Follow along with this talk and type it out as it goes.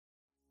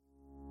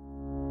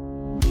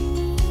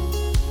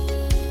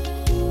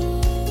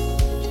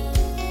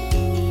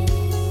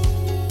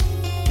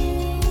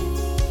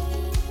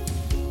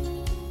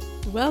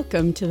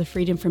Welcome to the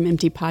Freedom from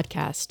Empty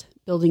podcast,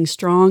 building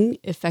strong,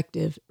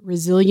 effective,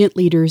 resilient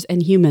leaders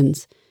and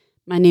humans.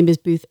 My name is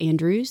Booth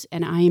Andrews,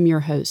 and I am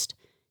your host.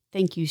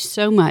 Thank you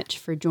so much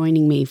for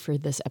joining me for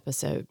this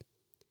episode.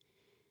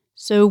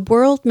 So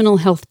World Mental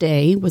Health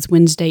Day was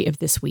Wednesday of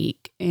this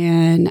week,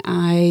 and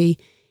I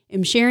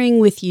am sharing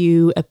with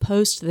you a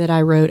post that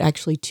I wrote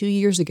actually 2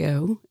 years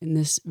ago in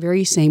this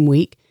very same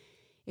week.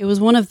 It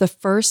was one of the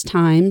first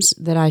times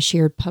that I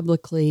shared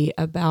publicly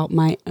about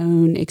my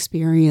own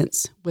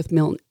experience with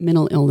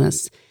mental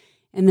illness.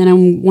 And then I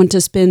want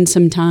to spend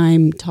some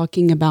time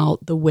talking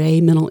about the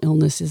way mental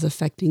illness is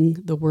affecting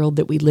the world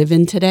that we live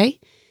in today.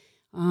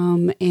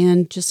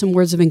 And just some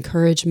words of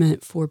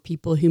encouragement for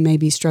people who may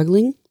be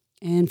struggling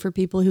and for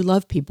people who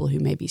love people who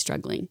may be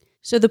struggling.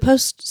 So the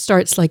post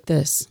starts like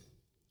this: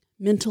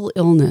 mental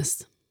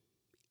illness,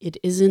 it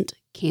isn't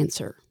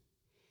cancer.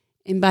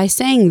 And by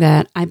saying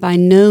that, I by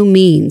no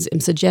means am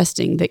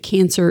suggesting that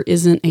cancer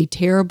isn't a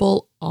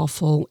terrible,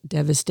 awful,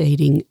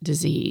 devastating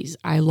disease.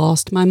 I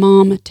lost my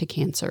mom to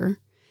cancer,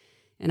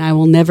 and I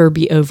will never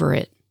be over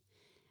it.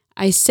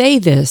 I say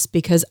this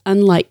because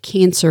unlike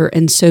cancer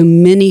and so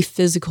many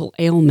physical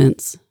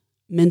ailments,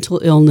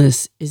 mental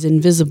illness is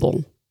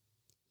invisible.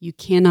 You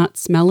cannot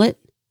smell it,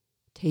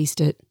 taste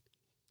it,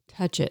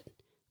 touch it,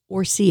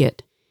 or see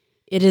it.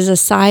 It is a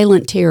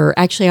silent terror.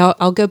 Actually,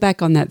 I'll go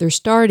back on that. They're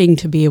starting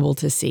to be able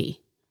to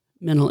see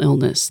mental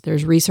illness.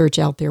 There's research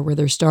out there where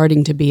they're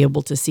starting to be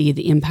able to see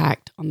the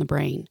impact on the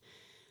brain.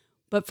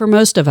 But for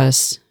most of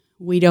us,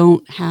 we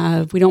don't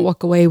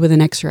walk away with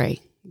an X-ray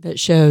that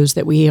shows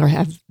that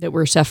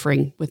we're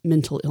suffering with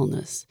mental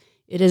illness.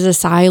 It is a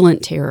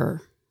silent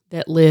terror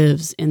that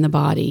lives in the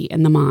body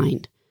and the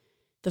mind.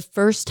 The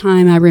first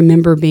time I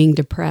remember being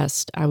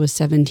depressed, I was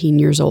 17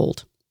 years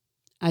old.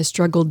 I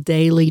struggled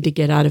daily to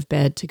get out of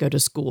bed to go to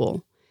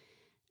school.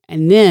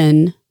 And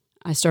then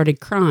I started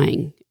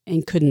crying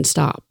and couldn't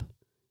stop,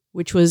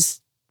 which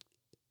was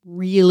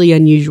really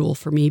unusual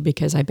for me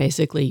because I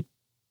basically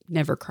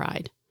never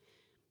cried.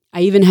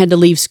 I even had to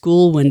leave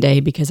school one day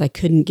because I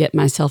couldn't get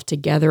myself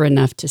together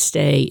enough to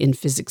stay in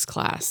physics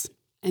class.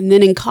 And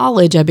then in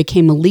college, I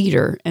became a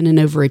leader and an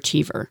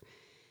overachiever.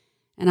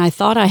 And I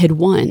thought I had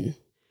won,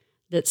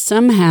 that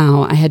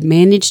somehow I had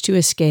managed to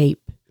escape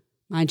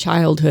my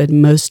childhood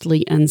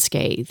mostly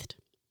unscathed.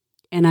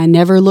 And I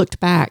never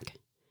looked back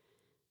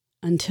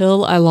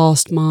until I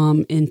lost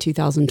Mom in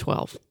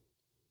 2012.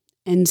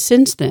 And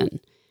since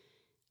then,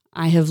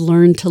 I have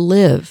learned to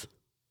live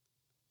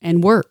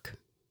and work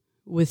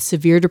with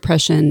severe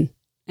depression,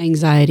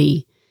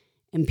 anxiety,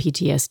 and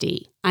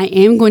PTSD. I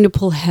am going to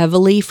pull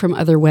heavily from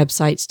other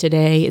websites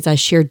today as I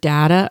share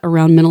data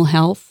around mental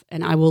health,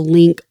 and I will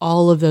link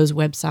all of those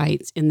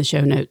websites in the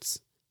show notes.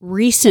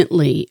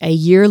 Recently, a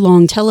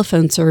year-long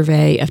telephone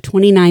survey of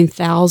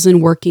 29,000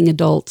 working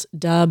adults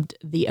dubbed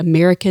the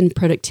American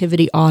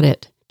Productivity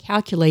Audit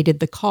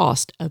calculated the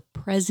cost of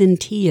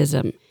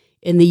presenteeism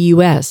in the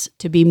U.S.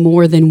 to be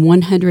more than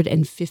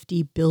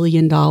 $150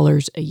 billion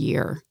a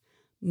year.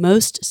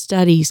 Most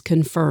studies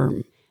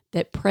confirm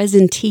that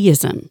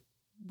presenteeism,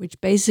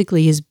 which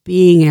basically is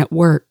being at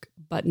work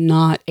but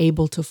not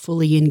able to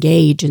fully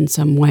engage in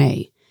some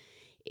way,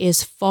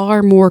 is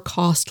far more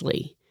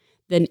costly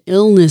than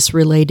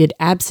illness-related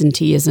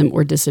absenteeism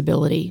or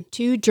disability.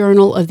 2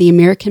 Journal of the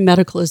American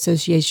Medical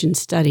Association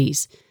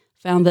studies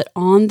found that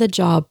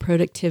on-the-job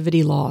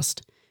productivity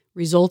lost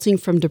resulting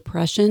from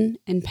depression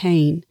and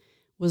pain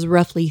was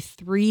roughly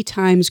 3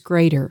 times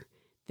greater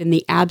than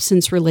the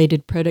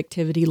absence-related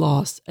productivity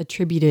loss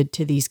attributed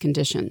to these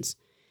conditions.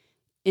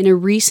 In a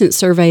recent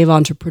survey of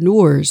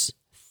entrepreneurs,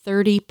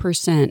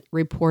 30%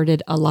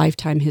 reported a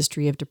lifetime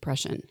history of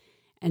depression,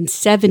 and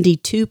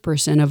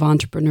 72% of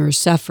entrepreneurs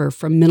suffer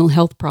from mental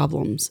health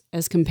problems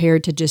as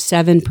compared to just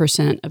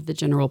 7% of the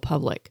general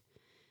public.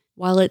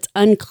 While it's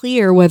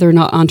unclear whether or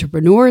not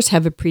entrepreneurs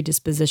have a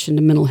predisposition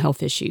to mental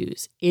health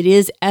issues, it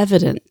is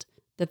evident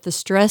that the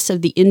stress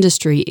of the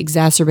industry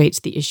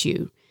exacerbates the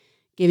issue,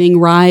 giving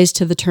rise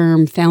to the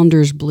term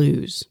founder's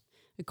blues.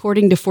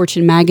 According to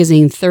Fortune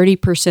magazine,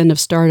 30% of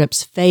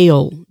startups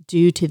fail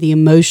due to the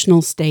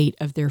emotional state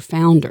of their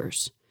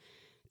founders,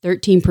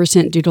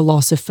 13% due to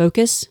loss of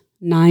focus,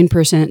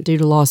 9% due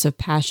to loss of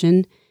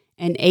passion,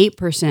 and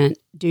 8%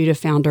 due to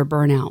founder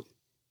burnout.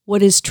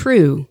 What is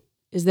true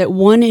is that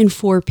 1 in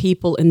 4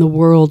 people in the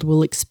world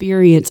will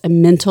experience a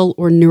mental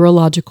or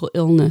neurological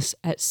illness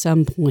at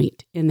some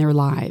point in their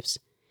lives.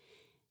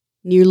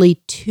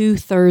 Nearly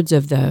 2/3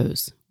 of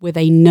those with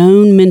a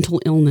known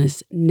mental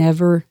illness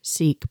never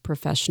seek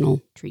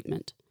professional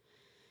treatment.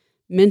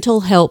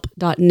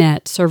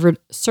 MentalHelp.net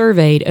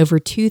surveyed over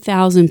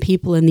 2,000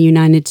 people in the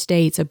United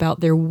States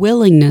about their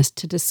willingness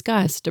to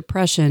discuss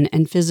depression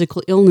and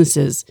physical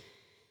illnesses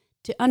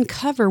to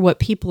uncover what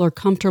people are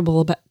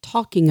comfortable about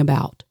talking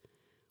about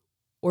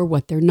or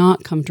what they're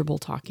not comfortable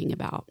talking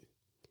about.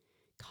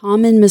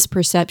 Common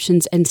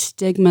misperceptions and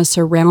stigma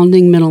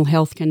surrounding mental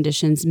health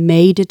conditions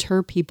may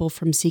deter people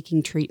from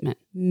seeking treatment.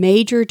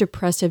 Major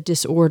depressive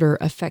disorder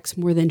affects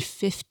more than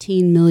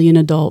 15 million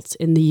adults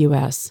in the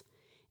U.S.,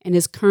 and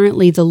is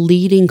currently the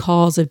leading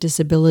cause of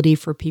disability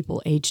for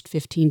people aged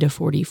 15 to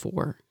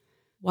 44.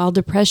 While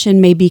depression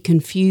may be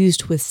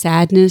confused with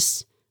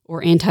sadness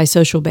or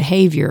antisocial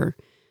behavior,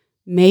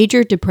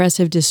 major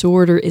depressive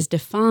disorder is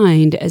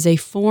defined as a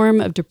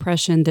form of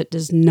depression that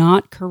does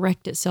not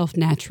correct itself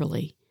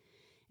naturally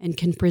and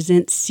can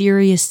present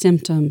serious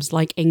symptoms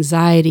like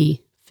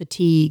anxiety,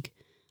 fatigue,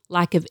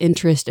 lack of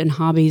interest in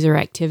hobbies or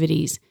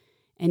activities,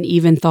 and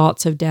even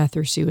thoughts of death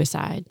or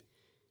suicide.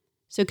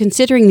 So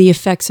considering the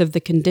effects of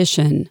the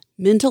condition,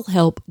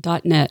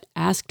 mentalhelp.net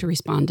asked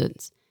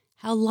respondents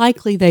how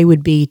likely they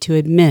would be to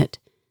admit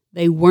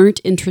they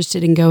weren't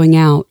interested in going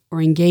out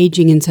or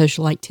engaging in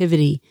social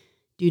activity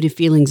due to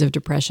feelings of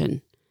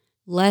depression.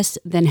 Less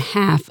than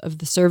half of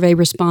the survey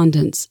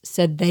respondents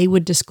said they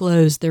would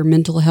disclose their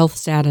mental health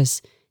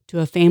status to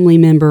a family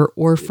member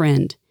or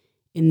friend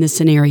in this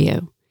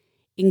scenario.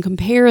 In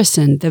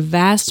comparison, the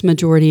vast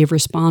majority of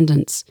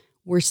respondents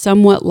were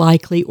somewhat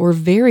likely or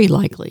very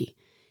likely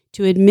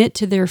to admit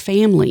to their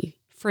family,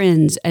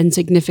 friends, and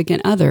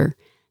significant other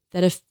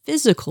that a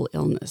physical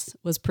illness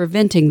was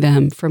preventing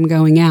them from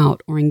going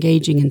out or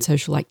engaging in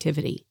social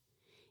activity.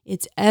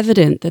 It's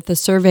evident that the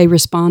survey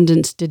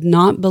respondents did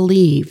not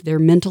believe their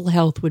mental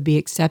health would be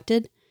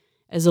accepted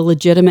as a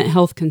legitimate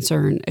health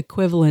concern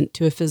equivalent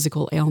to a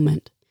physical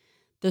ailment.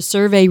 The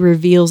survey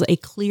reveals a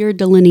clear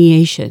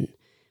delineation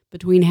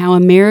between how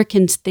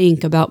Americans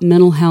think about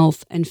mental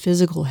health and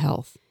physical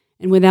health.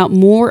 And without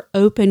more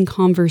open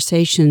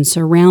conversation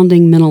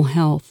surrounding mental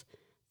health,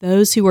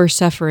 those who are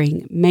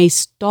suffering may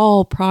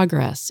stall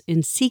progress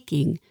in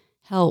seeking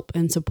help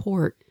and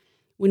support.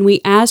 When we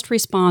asked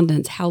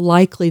respondents how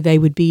likely they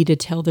would be to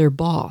tell their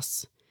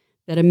boss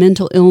that a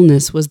mental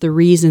illness was the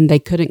reason they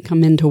couldn't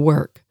come into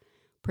work,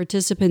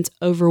 participants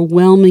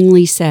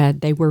overwhelmingly said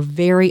they were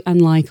very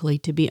unlikely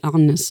to be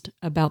honest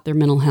about their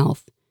mental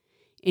health.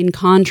 In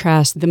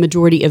contrast, the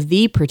majority of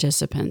the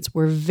participants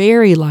were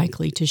very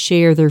likely to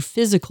share their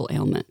physical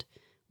ailment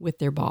with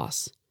their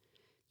boss.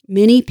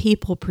 Many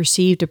people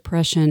perceive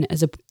depression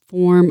as a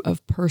form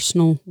of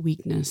personal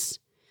weakness.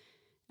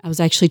 I was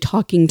actually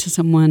talking to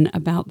someone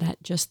about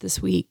that just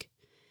this week.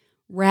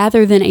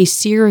 Rather than a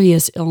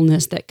serious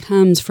illness that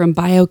comes from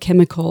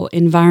biochemical,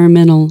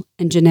 environmental,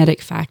 and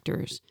genetic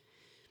factors.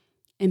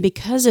 And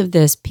because of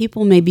this,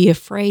 people may be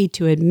afraid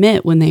to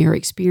admit when they are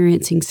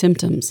experiencing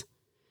symptoms.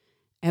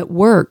 At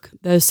work,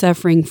 those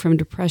suffering from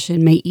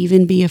depression may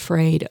even be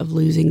afraid of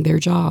losing their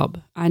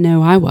job. I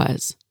know I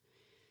was.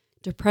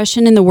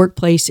 Depression in the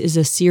workplace is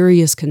a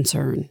serious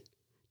concern.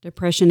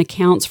 Depression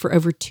accounts for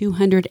over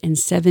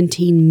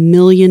 217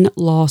 million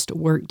lost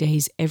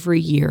workdays every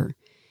year,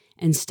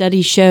 and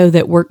studies show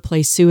that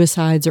workplace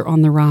suicides are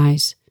on the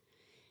rise.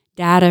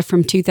 Data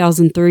from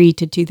 2003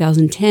 to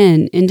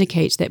 2010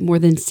 indicates that more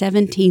than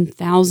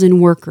 17,000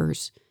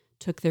 workers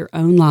took their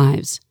own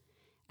lives,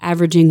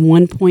 averaging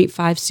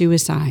 1.5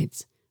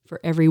 suicides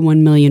for every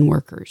 1 million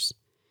workers.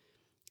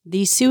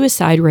 These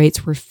suicide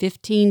rates were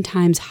 15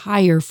 times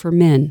higher for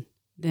men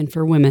than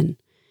for women,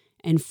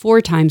 and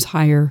 4 times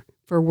higher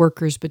for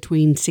workers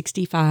between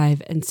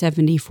 65 and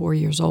 74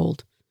 years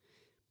old.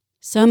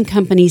 Some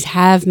companies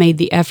have made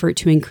the effort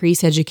to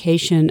increase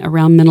education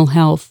around mental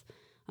health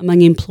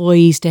among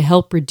employees to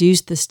help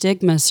reduce the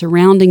stigma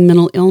surrounding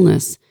mental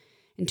illness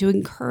and to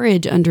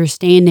encourage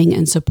understanding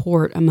and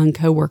support among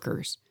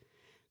coworkers.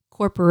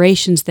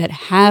 Corporations that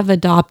have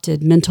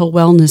adopted mental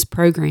wellness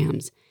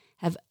programs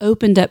have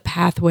opened up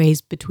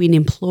pathways between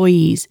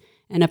employees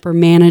and upper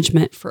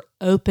management for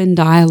open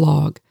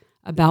dialogue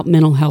about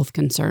mental health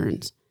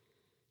concerns.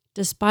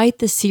 Despite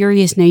the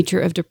serious nature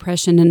of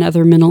depression and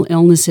other mental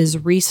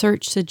illnesses,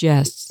 research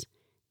suggests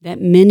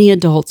that many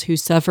adults who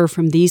suffer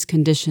from these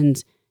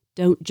conditions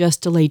don't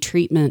just delay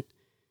treatment,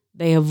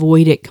 they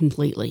avoid it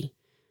completely.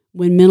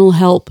 When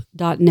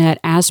mentalhelp.net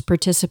asked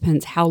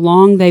participants how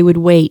long they would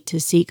wait to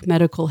seek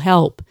medical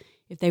help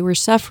if they were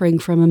suffering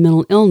from a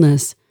mental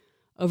illness,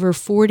 over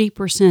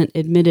 40%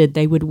 admitted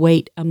they would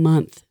wait a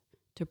month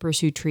to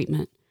pursue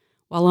treatment,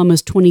 while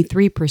almost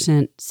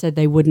 23% said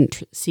they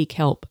wouldn't seek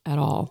help at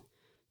all.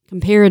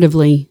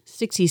 Comparatively,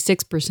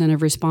 66%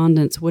 of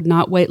respondents would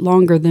not wait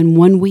longer than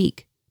 1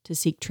 week to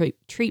seek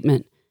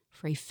treatment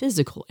for a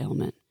physical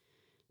ailment.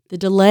 The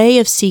delay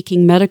of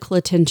seeking medical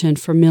attention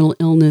for mental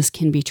illness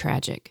can be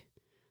tragic.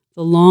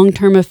 The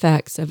long-term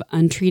effects of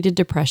untreated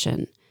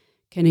depression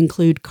can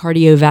include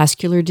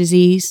cardiovascular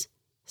disease,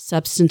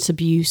 substance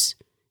abuse,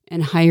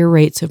 and higher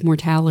rates of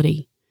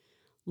mortality.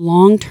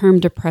 Long-term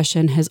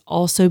depression has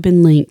also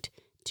been linked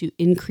to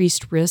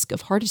increased risk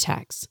of heart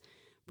attacks,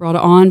 brought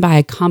on by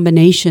a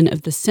combination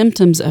of the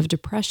symptoms of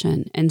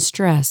depression and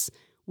stress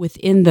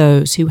within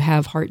those who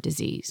have heart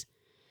disease.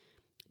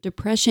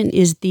 Depression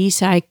is the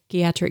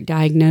psychiatric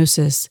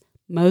diagnosis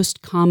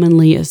most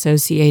commonly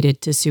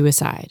associated to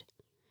suicide.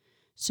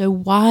 So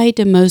why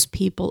do most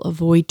people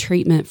avoid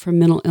treatment for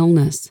mental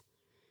illness?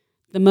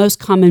 The most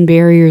common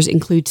barriers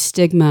include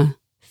stigma,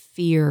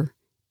 fear,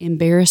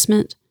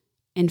 embarrassment,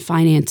 and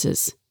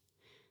finances.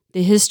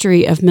 The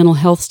history of mental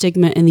health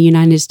stigma in the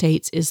United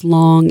States is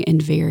long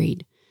and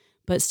varied.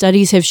 but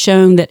studies have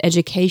shown that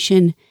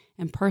education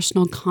and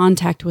personal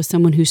contact with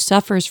someone who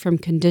suffers from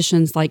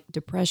conditions like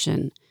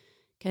depression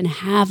can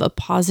have a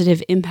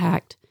positive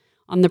impact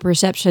on the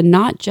perception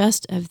not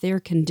just of their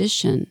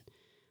condition,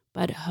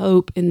 but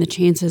hope in the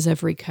chances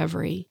of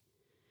recovery.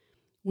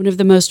 One of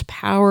the most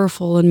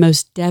powerful and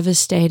most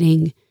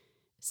devastating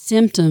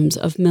symptoms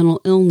of mental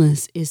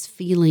illness is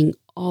feeling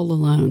all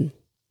alone.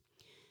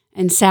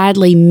 And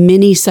sadly,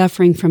 many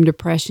suffering from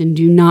depression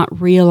do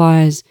not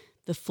realize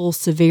the full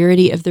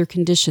severity of their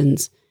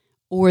conditions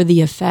or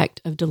the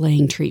effect of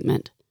delaying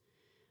treatment.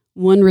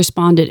 One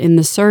respondent in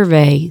the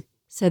survey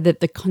said that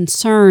the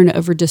concern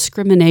over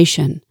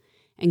discrimination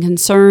and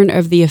concern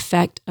over the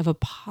effect of a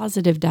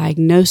positive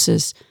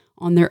diagnosis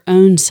on their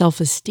own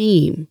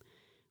self-esteem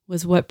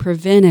was what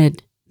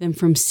prevented them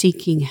from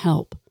seeking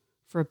help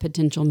for a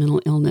potential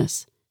mental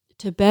illness.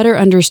 To better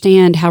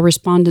understand how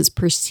respondents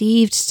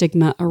perceived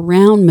stigma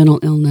around mental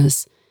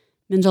illness,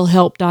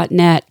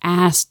 mentalhelp.net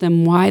asked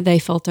them why they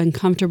felt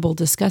uncomfortable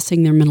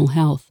discussing their mental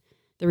health.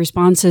 The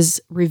responses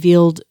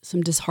revealed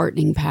some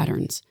disheartening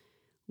patterns.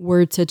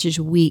 Words such as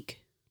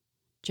weak,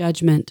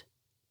 judgment,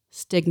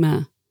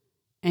 stigma,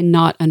 and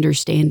not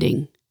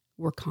understanding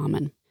were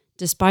common.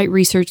 Despite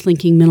research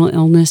linking mental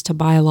illness to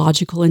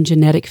biological and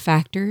genetic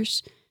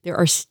factors, there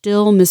are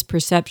still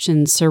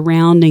misperceptions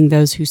surrounding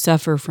those who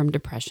suffer from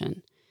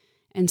depression.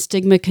 And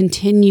stigma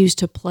continues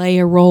to play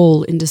a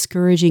role in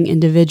discouraging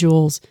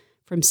individuals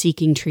from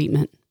seeking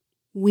treatment.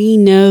 We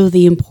know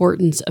the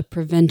importance of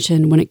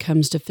prevention when it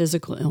comes to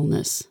physical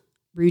illness.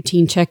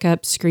 Routine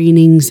checkups,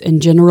 screenings,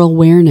 and general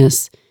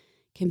awareness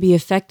can be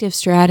effective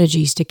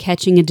strategies to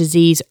catching a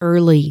disease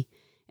early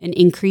and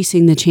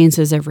increasing the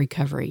chances of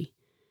recovery.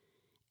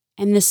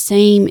 And the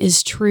same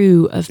is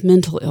true of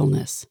mental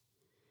illness.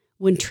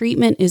 When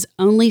treatment is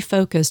only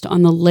focused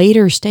on the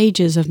later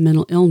stages of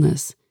mental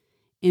illness,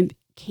 it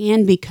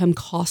can become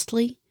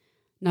costly,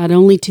 not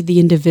only to the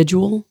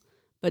individual,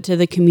 but to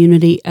the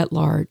community at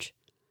large.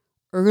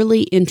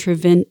 Early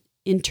intervention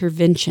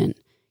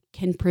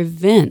can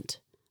prevent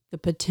the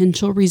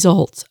potential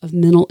results of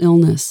mental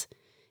illness,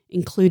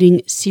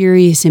 including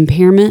serious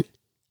impairment,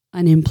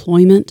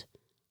 unemployment,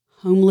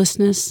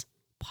 homelessness,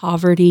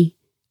 poverty,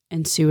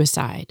 and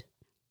suicide.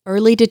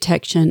 Early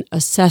detection,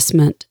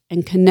 assessment,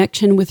 and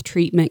connection with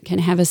treatment can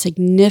have a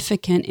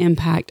significant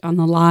impact on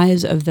the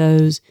lives of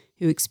those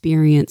who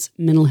experience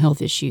mental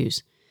health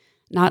issues.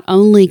 Not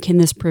only can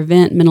this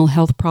prevent mental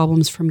health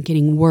problems from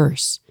getting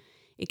worse,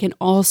 it can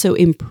also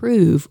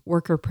improve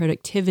worker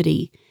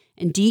productivity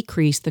and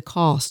decrease the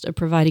cost of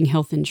providing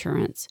health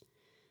insurance.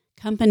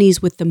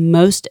 Companies with the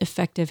most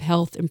effective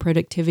health and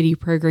productivity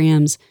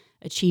programs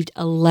achieved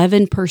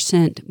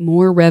 11%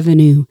 more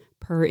revenue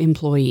per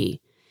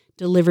employee,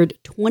 delivered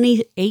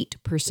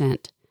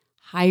 28%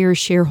 higher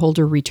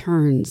shareholder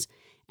returns,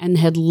 and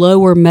had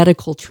lower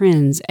medical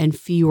trends and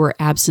fewer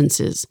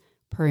absences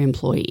per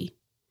employee.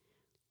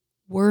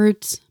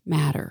 Words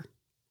matter.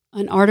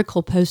 An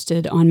article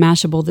posted on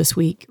Mashable this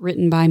week,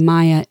 written by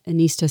Maya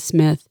Anista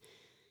Smith,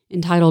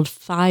 entitled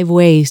 5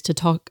 Ways to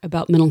Talk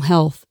About Mental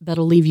Health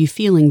That'll Leave You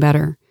Feeling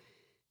Better,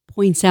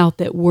 points out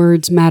that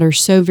words matter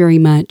so very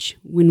much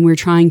when we're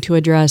trying to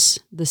address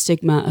the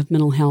stigma of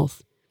mental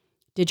health.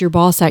 Did your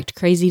boss act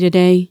crazy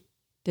today?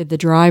 Did the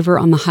driver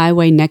on the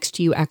highway next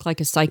to you act like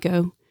a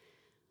psycho?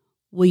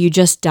 Will you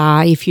just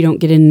die if you don't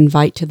get an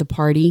invite to the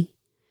party?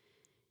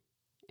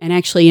 And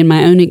actually, in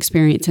my own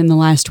experience in the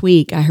last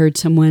week, I heard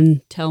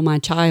someone tell my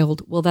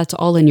child, well, that's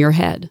all in your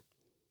head.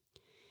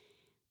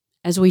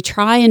 As we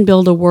try and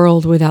build a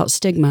world without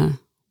stigma,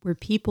 where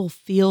people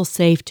feel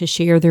safe to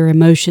share their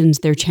emotions,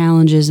 their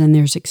challenges, and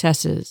their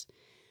successes,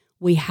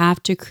 we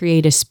have to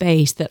create a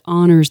space that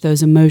honors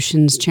those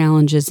emotions,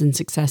 challenges, and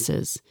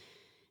successes.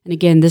 And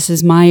again, this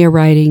is Maya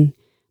writing,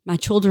 my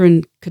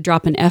children could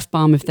drop an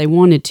F-bomb if they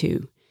wanted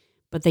to,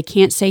 but they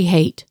can't say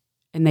hate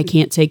and they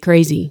can't say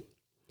crazy.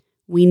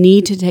 We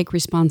need to take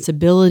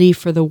responsibility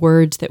for the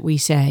words that we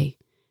say,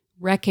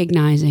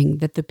 recognizing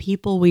that the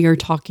people we are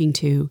talking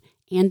to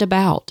and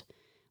about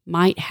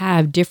might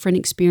have different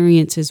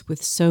experiences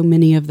with so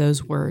many of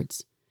those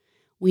words.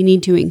 We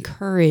need to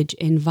encourage,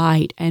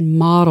 invite, and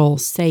model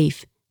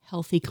safe,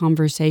 healthy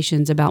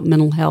conversations about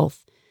mental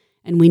health,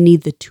 and we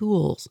need the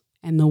tools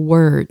and the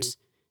words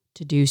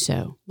to do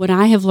so. What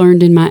I have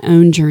learned in my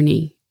own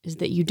journey is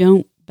that you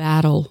don't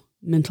battle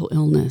mental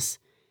illness.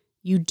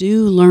 You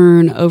do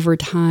learn over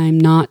time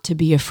not to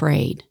be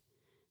afraid,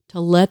 to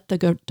let the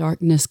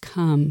darkness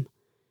come,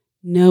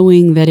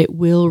 knowing that it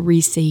will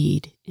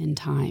recede in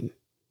time.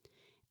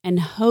 And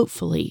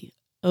hopefully,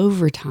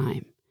 over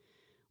time,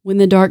 when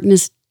the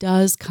darkness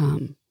does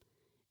come,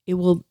 it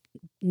will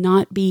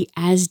not be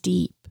as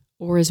deep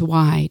or as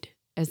wide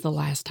as the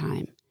last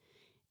time.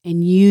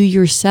 And you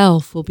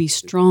yourself will be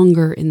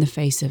stronger in the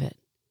face of it.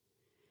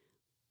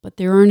 But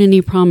there aren't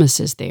any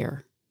promises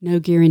there, no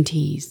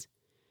guarantees.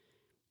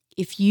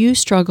 If you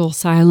struggle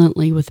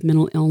silently with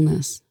mental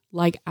illness,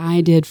 like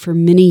I did for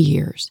many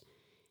years,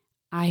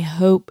 I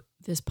hope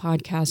this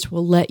podcast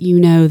will let you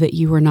know that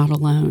you are not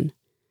alone.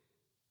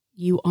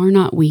 You are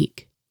not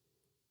weak.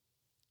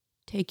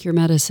 take your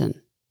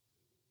medicine.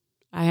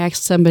 I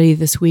asked somebody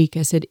this week,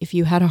 I said, if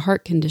you had a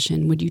heart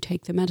condition, would you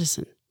take the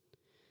medicine?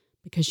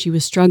 Because she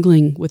was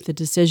struggling with the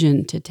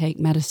decision to take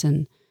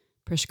medicine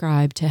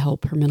prescribed to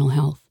help her mental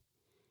health.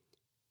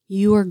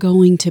 You are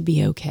going to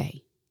be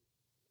okay.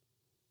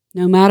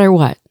 No matter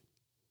what,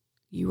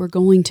 you are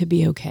going to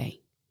be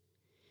okay.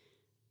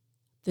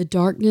 The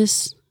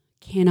darkness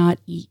cannot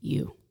eat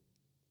you.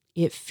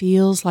 It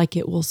feels like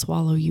it will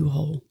swallow you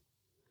whole.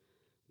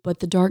 But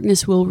the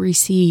darkness will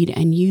recede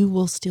and you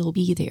will still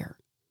be there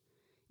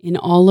in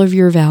all of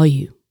your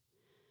value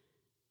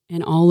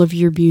and all of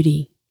your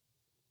beauty,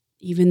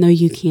 even though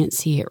you can't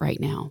see it right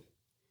now.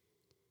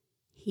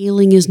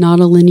 Healing is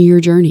not a linear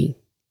journey.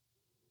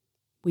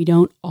 We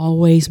don't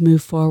always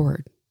move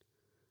forward,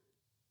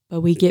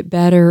 but we get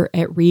better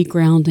at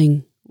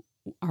regrounding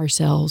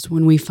ourselves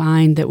when we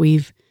find that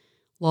we've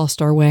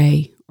lost our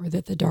way or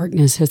that the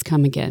darkness has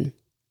come again.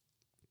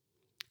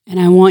 And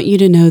I want you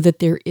to know that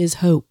there is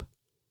hope.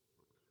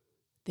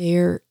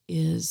 There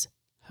is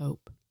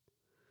hope.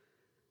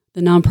 The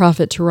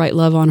nonprofit To Write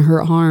Love on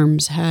Her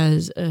Arms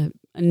has a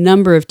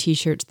number of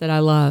t-shirts that I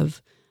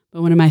love,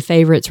 but one of my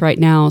favorites right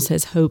now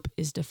says, "Hope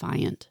is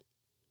defiant."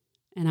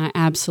 And I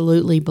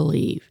absolutely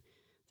believe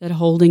that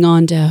holding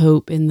on to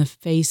hope in the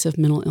face of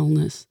mental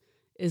illness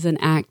is an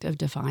act of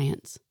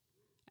defiance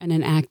and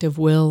an act of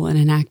will and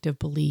an act of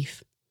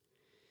belief.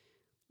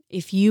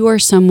 If you are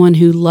someone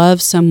who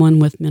loves someone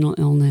with mental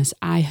illness,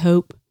 I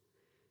hope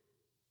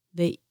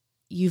that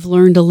you've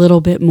learned a little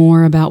bit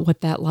more about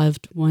what that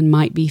loved one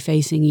might be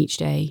facing each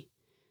day.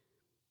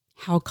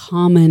 How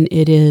common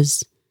it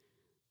is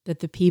that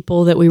the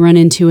people that we run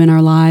into in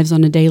our lives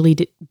on a daily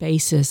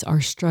basis are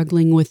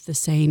struggling with the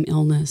same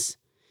illness.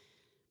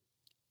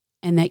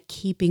 And that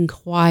keeping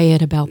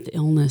quiet about the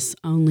illness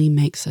only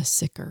makes us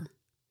sicker.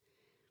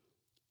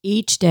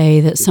 Each day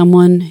that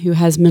someone who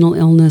has mental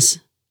illness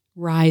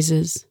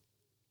rises,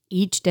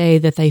 each day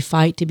that they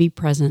fight to be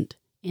present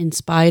in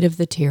spite of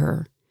the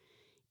terror,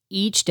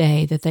 each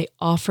day that they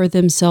offer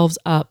themselves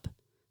up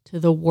to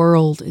the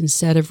world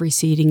instead of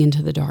receding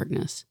into the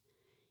darkness,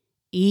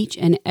 each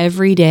and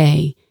every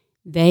day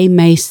they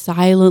may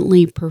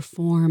silently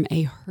perform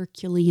a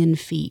Herculean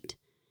feat,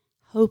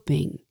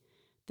 hoping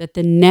that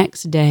the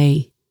next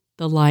day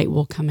the light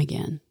will come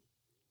again.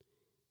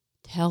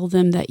 Tell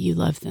them that you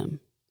love them.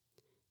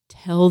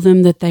 Tell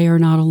them that they are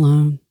not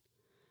alone.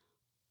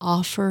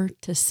 Offer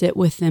to sit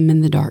with them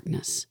in the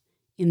darkness,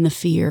 in the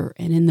fear,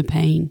 and in the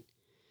pain.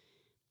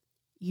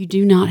 You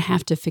do not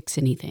have to fix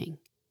anything.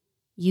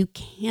 You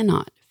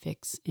cannot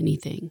fix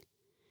anything.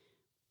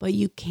 But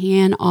you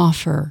can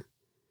offer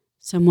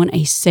someone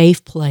a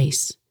safe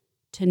place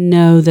to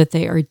know that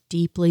they are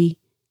deeply,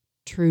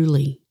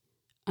 truly,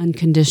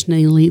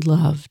 unconditionally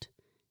loved.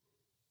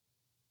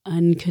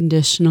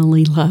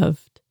 Unconditionally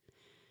loved,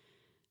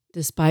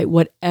 despite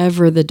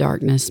whatever the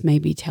darkness may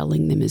be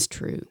telling them is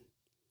true.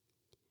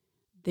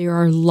 There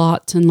are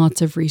lots and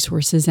lots of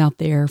resources out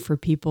there for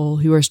people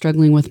who are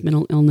struggling with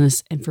mental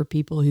illness and for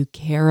people who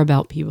care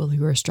about people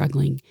who are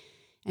struggling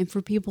and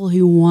for people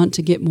who want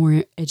to get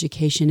more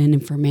education and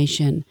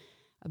information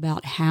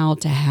about how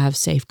to have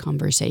safe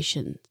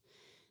conversations.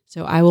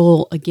 So I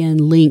will, again,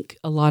 link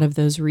a lot of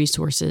those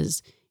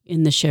resources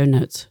in the show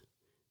notes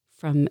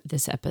from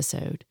this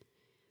episode.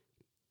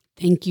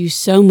 Thank you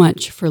so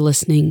much for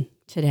listening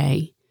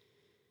today.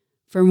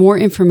 For more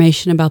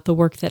information about the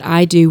work that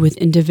I do with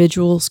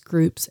individuals,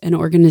 groups, and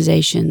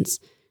organizations,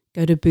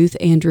 go to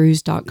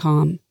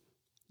boothandrews.com.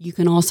 You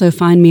can also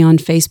find me on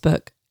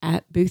Facebook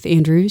at Booth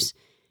Andrews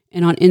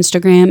and on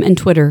Instagram and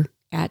Twitter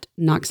at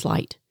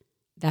Knoxlight.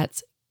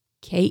 That's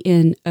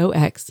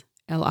KNOXLIGHT.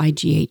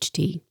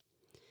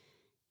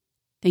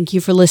 Thank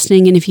you for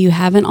listening, and if you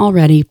haven't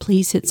already,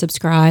 please hit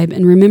subscribe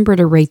and remember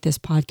to rate this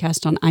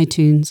podcast on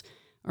iTunes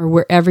or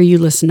wherever you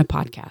listen to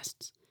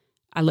podcasts.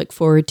 I look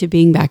forward to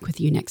being back with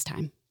you next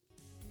time.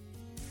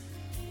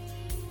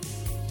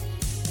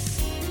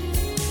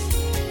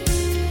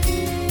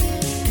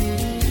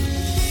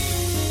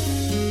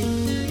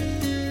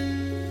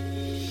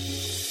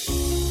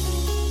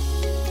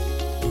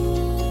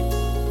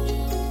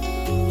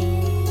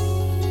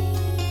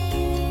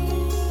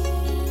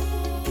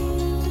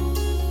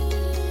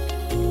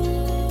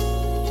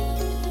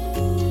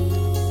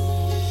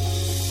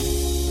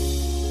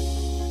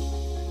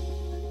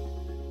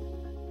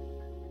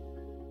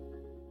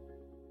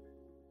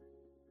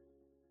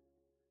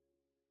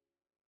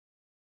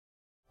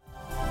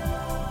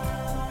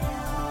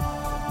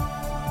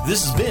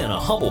 This has been a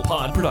Humble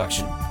Pod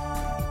production.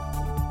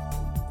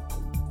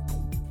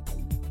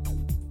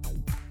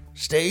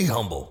 Stay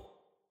humble.